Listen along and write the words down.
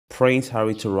Prince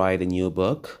Harry to write a new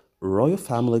book. Royal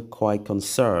family quite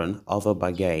concerned over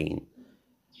bargain.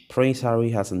 Prince Harry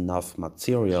has enough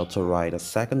material to write a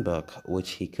second book,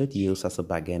 which he could use as a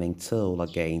bargaining tool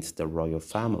against the royal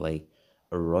family,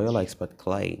 a royal expert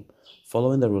claimed.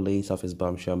 Following the release of his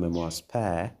bombshell memoir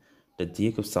Spare, the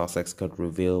Duke of Sussex could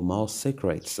reveal more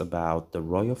secrets about the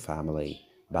royal family.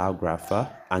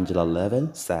 Biographer Angela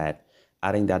Levin said,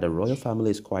 adding that the royal family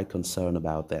is quite concerned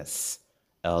about this.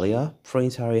 Earlier,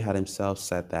 Prince Harry had himself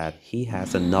said that he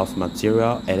has enough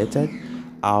material edited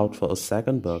out for a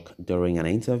second book during an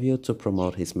interview to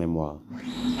promote his memoir.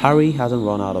 Harry hasn't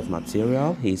run out of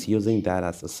material, he's using that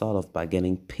as a sort of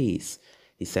bargaining piece.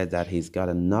 He said that he's got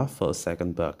enough for a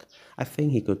second book. I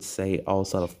think he could say all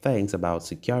sort of things about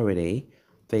security,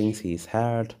 things he's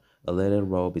heard, a little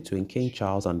row between King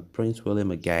Charles and Prince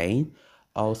William again,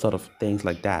 all sort of things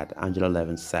like that, Angela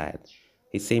Levin said.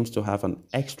 He seems to have an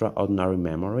extraordinary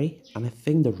memory, and I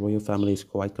think the royal family is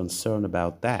quite concerned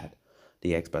about that,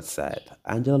 the expert said.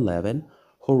 Angela Levin,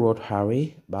 who wrote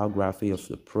Harry, biography of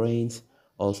the prince,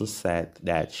 also said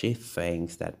that she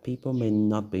thinks that people may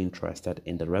not be interested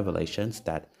in the revelations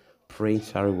that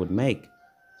Prince Harry would make.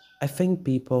 I think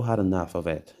people had enough of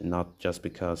it, not just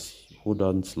because who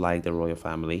don't like the royal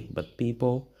family, but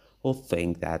people who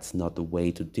think that's not the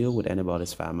way to deal with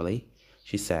anybody's family.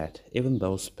 She said, even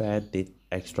though Spare did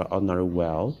extraordinarily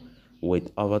well,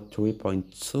 with over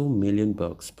 3.2 million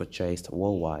books purchased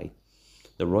worldwide.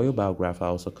 The royal biographer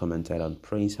also commented on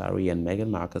Prince Harry and Meghan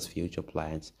Markle's future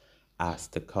plans as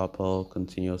the couple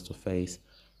continues to face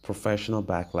professional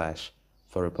backlash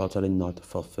for reportedly not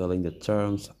fulfilling the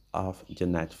terms of the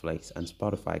Netflix and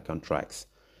Spotify contracts.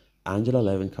 Angela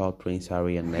Levin called Prince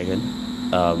Harry and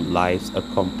Meghan lives a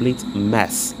complete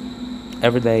mess.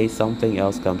 Every day something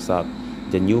else comes up.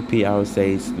 The new PR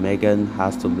says Meghan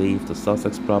has to leave the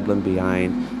Sussex problem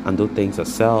behind and do things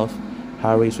herself.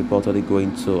 Harry is reportedly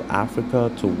going to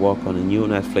Africa to work on a new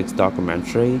Netflix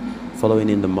documentary, following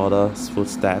in the mother's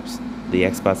footsteps, the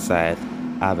expert said,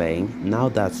 adding, now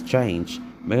that's changed,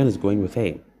 Meghan is going with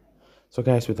him. So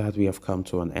guys, with that we have come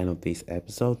to an end of this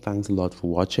episode. Thanks a lot for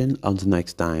watching. Until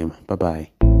next time, bye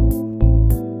bye.